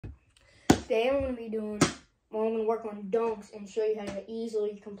today I'm going to be doing, well, I'm going to work on dunks and show you how to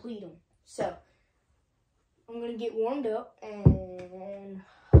easily complete them. So, I'm going to get warmed up and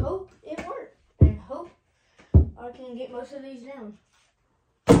hope it works. And hope I can get most of these down.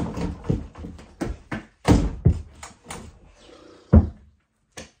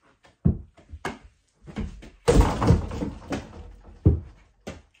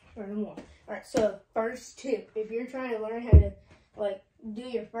 Alright, so first tip, if you're trying to learn how to do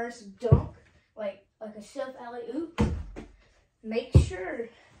your first dunk, like a self alley-oop, make sure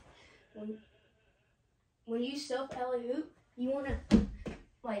when you self alley-oop, you want to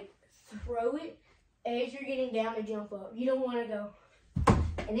throw it as you're getting down to jump up. You don't want to go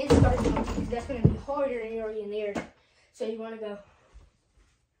and then start jumping because that's going to be harder and you're already in the air. So you want to go.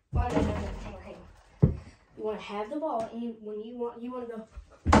 Oh, no, hang on. You want to have the ball, and you want to go.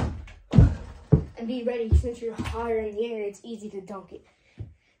 And be ready, since you're higher in the air, it's easy to dunk it.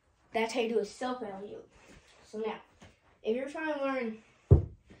 That's how you do a self alley-oop. So now, if you're trying to learn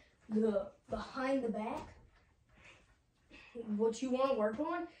the behind the back, what you want to work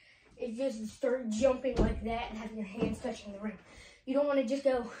on is just start jumping like that and having your hands touching the rim. You don't want to just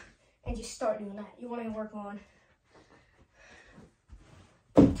go and just start doing that. You want to work on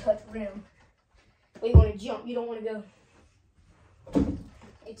touch rim. But you want to jump. You don't want to go.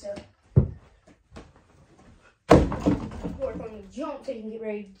 It's a work on the jump so you can get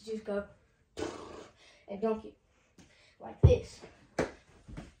ready to just go and dunk it like this.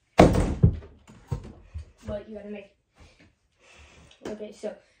 But you gotta make it. Okay,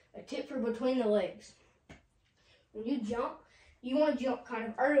 so a tip for between the legs. When you jump, you want to jump kind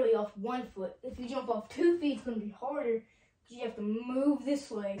of early off 1 foot. If you jump off 2 feet, it's going to be harder because you have to move this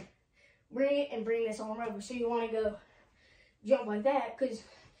leg, bring it, and bring this arm over. So you want to go jump like that because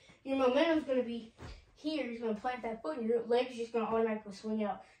your momentum's going to be here. You're going to plant that foot and your leg's just going to automatically swing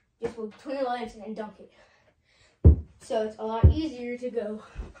out. Just between the legs and dunk it. So it's a lot easier to go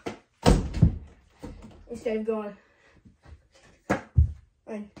instead of going.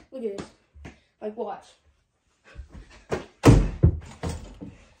 And look at this. Like, watch.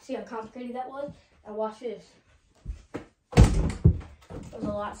 See how complicated that was? Now watch this. It was a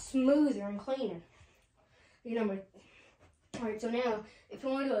lot smoother and cleaner. Alright, so now, if you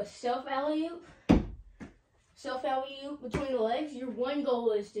want to do a self alley-oop between the legs, your one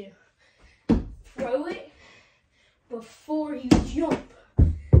goal is to throw it before you jump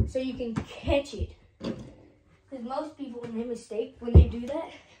so you can catch it. Because most people, when they mistake, when they do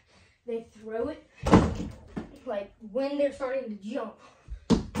that, they throw it like when they're starting to jump.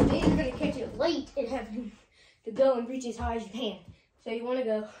 Then you're going to catch it late and have to go and reach as high as you can. So you want to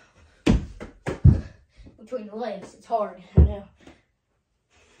go between the legs. It's hard, I know.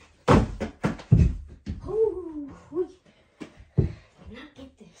 Ooh, did not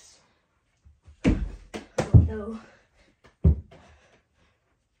get this. Oh no.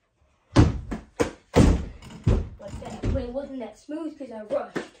 Like that. But it wasn't that smooth because I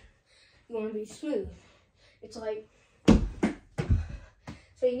rushed. You want to be smooth. It's like,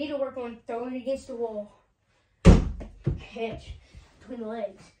 so you need to work on throwing it against the wall, catch between the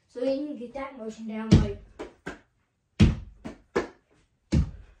legs. So then you can get that motion down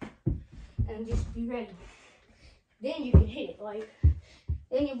and just be ready. Then you can hit it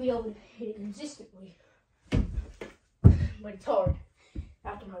then you'll be able to hit it consistently. But it's hard.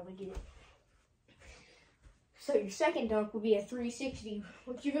 I can hardly get it. So your second dunk will be a 360.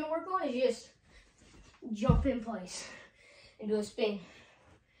 What you're going to work on is just jump in place and do a spin.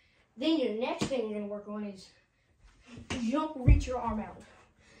 Then your next thing you're going to work on is jump, reach your arm out.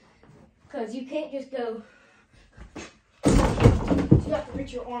 Because you can't just go, you have to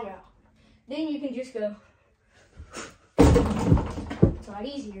reach your arm out. Then you can just go. It's a lot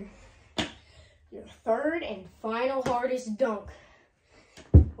easier. Your third and final hardest dunk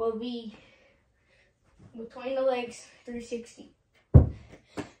will be between the legs, 360.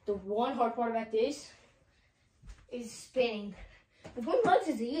 The one hard part about this is spinning. Between the legs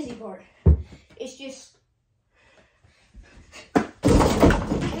is the easy part. It's just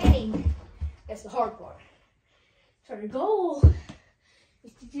spinning. That's the hard part. So the goal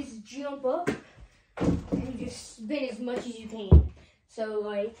is to just jump up and just spin as much as you can. So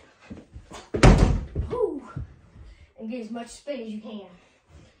and get as much spin as you can.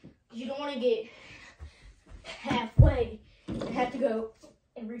 You don't want to get halfway and have to go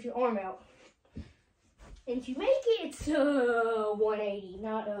and reach your arm out. And if you make it, it's 180,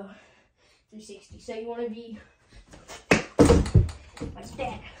 not 360. So you want to be like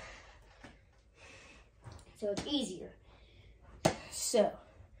that. So it's easier. So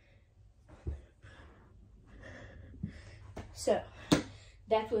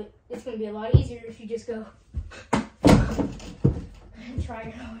it's going to be a lot easier if you just go and try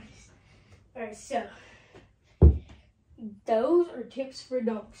your hardest. Alright, so those are tips for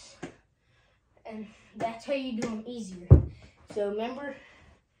dunks. And that's how you do them easier. So remember,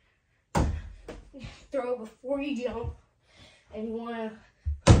 throw it before you jump. And you want to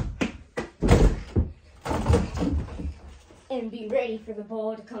and be ready for the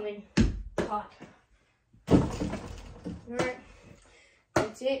ball to come in hot. Alright,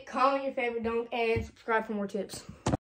 that's it. Comment your favorite dunk and subscribe for more tips.